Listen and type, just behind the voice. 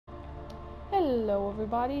Hello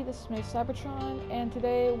everybody, this is me Cybertron, and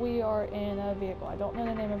today we are in a vehicle. I don't know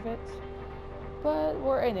the name of it, but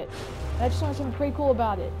we're in it. And I just learned something pretty cool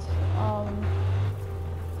about it.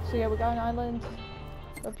 So yeah, we got an island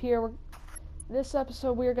up here. This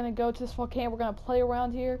episode we are going to go to this volcano, we're going to play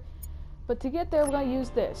around here. But to get there we're going to use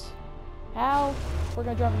this. How? We're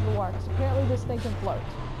going to drive into the water, because apparently this thing can float.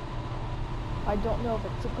 I don't know if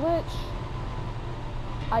it's a glitch.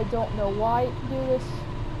 I don't know why it can do this.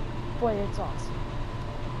 Boy, it's awesome.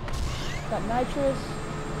 Got nitrous.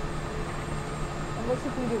 And let's see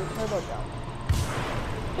if we can do the turbo jump.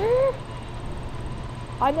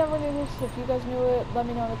 I never knew this. If you guys knew it, let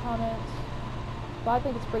me know in the comments. But I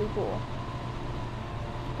think it's pretty cool.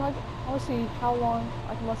 I want to see how long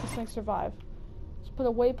I can let this thing survive. Let's put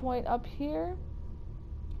a waypoint up here.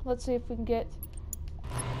 Let's see if we can get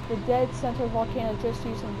the dead center volcano just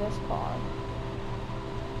using this car.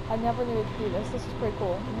 I never knew it could do this. This is pretty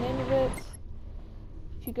cool. The name of it,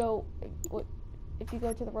 if you go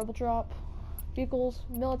to the Rebel Drop, vehicles,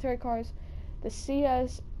 military cars, the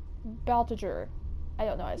CS Baltager. I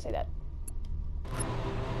don't know how to say that.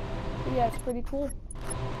 But yeah, it's pretty cool.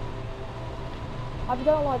 I've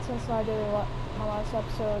done a lot since I did my last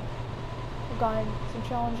episode. I've gotten some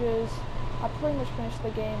challenges. I pretty much finished the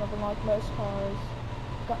game. I've unlocked most cars.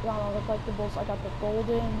 Got all the collectibles. I got the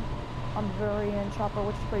golden Amvurian chopper,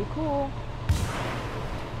 which is pretty cool.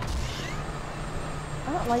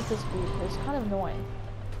 I don't like this vehicle. It's kind of annoying.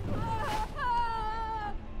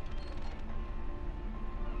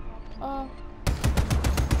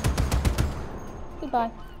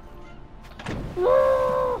 Goodbye.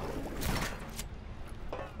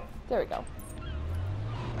 There we go.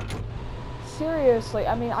 Seriously,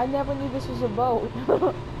 I mean, I never knew this was a boat.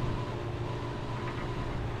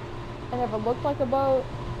 I never looked like a boat.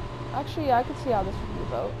 Actually, yeah, I could see how this would be a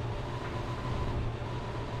boat.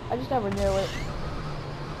 I just never knew it.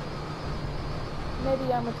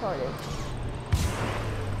 Maybe I'm retarded.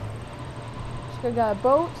 So we got a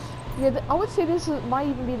boat. Yeah, I would say this might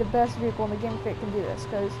even be the best vehicle in the game if it can do this,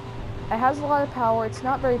 because it has a lot of power. It's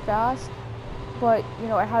not very fast, but you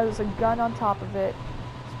know, it has a gun on top of it.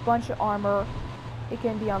 It's a bunch of armor. It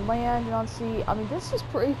can be on land and on sea. I mean, this is a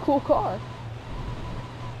pretty cool car.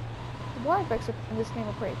 The water effects in this game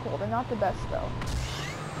are pretty cool. They're not the best though.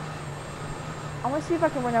 I want to see if I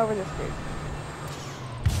can run over this dude.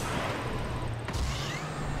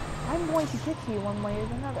 I'm going to get you one way or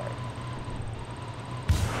another.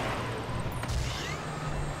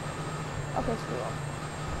 Okay, screw up.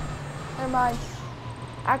 Never mind.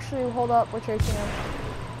 Actually, hold up. We're chasing him.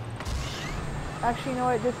 Actually, you know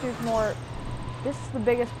what? This dude's more... This is the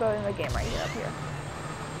biggest boat in the game right here, up here.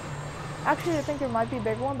 Actually, I think there might be a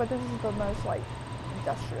bigger one, but this is the most, like,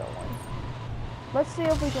 industrial one. Let's see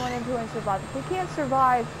if we can run into it and survive. If we can't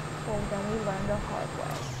survive, well, then we learn the hard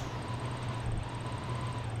way.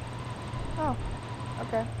 Oh,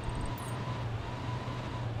 okay.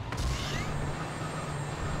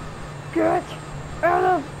 Get out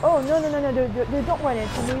of... Oh, no, dude, don't run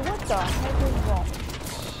into me. What the heck is wrong?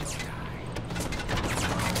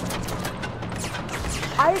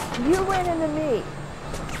 You ran into me.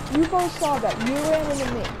 You both saw that. You ran into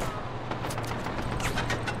me.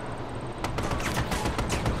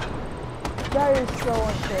 That is so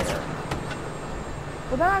unfair.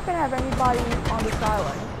 Well, they're not going to have anybody on this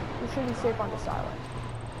island. We should be safe on this island.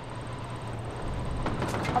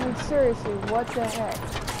 I mean, seriously, what the heck?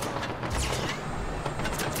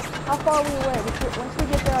 How far are we away? Once we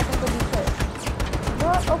get there, I think we'll be safe.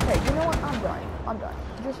 What? Okay, you know what? I'm done.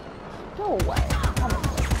 Just go away.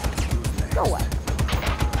 Go away.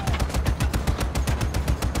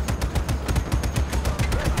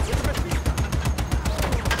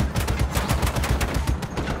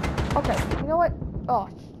 Okay, you know what? Oh,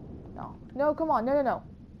 no. No, come on. No.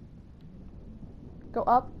 Go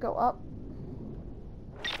up.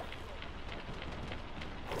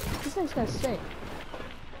 This thing's gonna sink.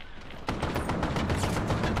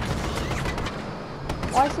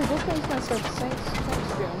 Well, actually, this thing's gonna start to sink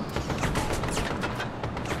soon.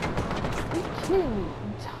 Are you kidding me?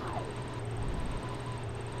 I'm tired.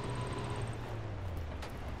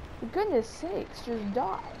 For goodness sakes, just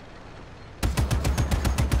die.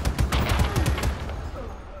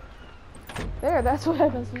 There, that's what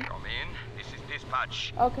happens. Come in. This is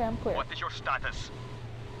dispatch. Okay, I'm clear. What is your status?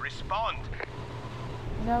 Respond.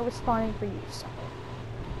 No responding for you, son.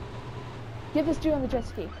 Give this dude on the jet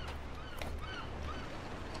ski.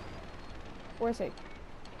 Where is he?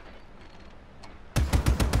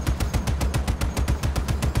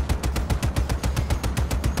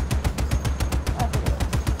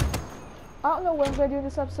 I don't know what I'm gonna do in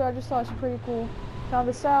this episode. I just thought it was pretty cool. Found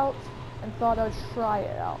this out. and thought I would try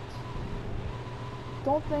it out.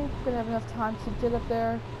 Don't think we're gonna have enough time to get up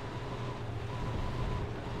there.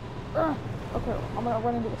 Okay, I'm gonna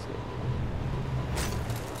run into this dude.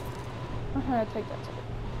 I'm gonna take that ticket.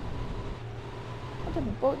 What type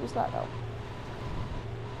of boat is that though?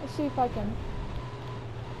 Let's see if I can.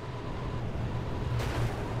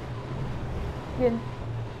 Again,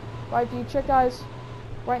 right, for you check guys.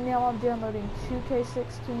 Right now I'm downloading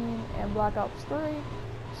 2K16 and Black Ops 3,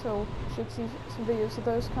 so should see some videos of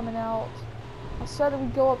those coming out. I said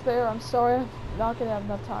we'd go up there. I'm sorry, I'm not gonna have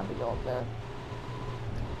enough time to go up there.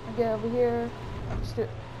 I get over here, just do a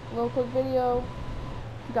little quick video.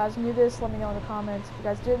 If you guys knew this, let me know in the comments. If you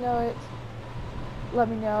guys didn't know it, let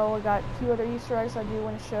me know. I got a few other Easter eggs I do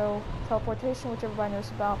want to show. Teleportation, which everybody knows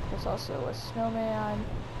about. There's also a snowman.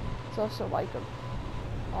 There's also like a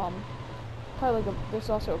there's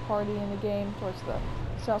also a party in the game towards the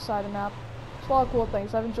south side of the map. There's a lot of cool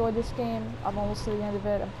things. I've enjoyed this game. I'm almost to the end of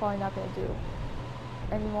it. I'm probably not going to do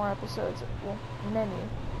any more episodes. Well, many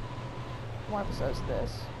more episodes of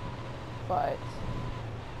this. But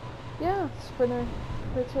yeah, it's been a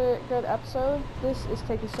pretty good episode. This is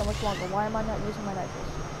taking so much longer. Why am I not using my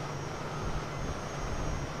nitrous?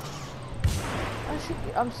 I should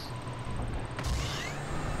be.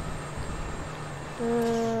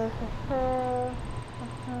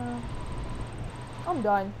 I'm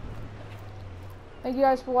done. Thank you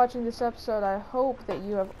guys for watching this episode. I hope that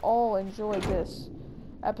you have all enjoyed this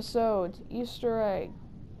episode. Easter egg.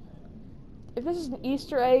 If this is an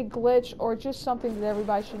Easter egg, glitch, or just something that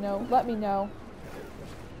everybody should know, let me know.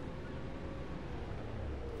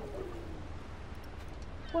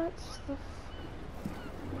 What's the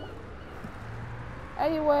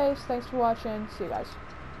Anyways, thanks for watching. See you guys.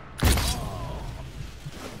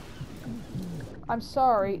 I'm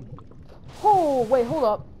sorry. Oh, wait, hold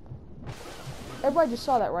up. Everybody just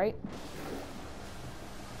saw that, right?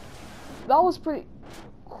 That was pretty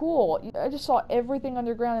cool. I just saw everything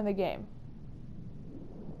underground in the game.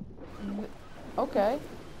 Okay.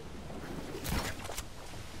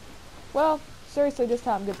 Well, seriously, this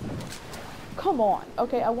time, good. Come on.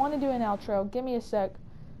 Okay, I want to do an outro. Give me a sec.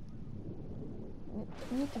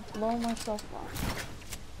 I need to blow myself off.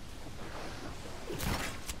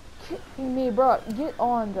 Kidding me, bro. Get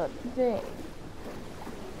on the thing.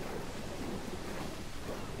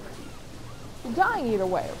 You're dying either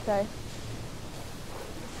way, okay?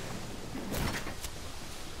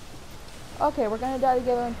 Okay, we're gonna die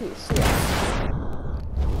together in peace. See ya.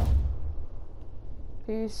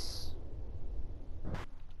 Peace.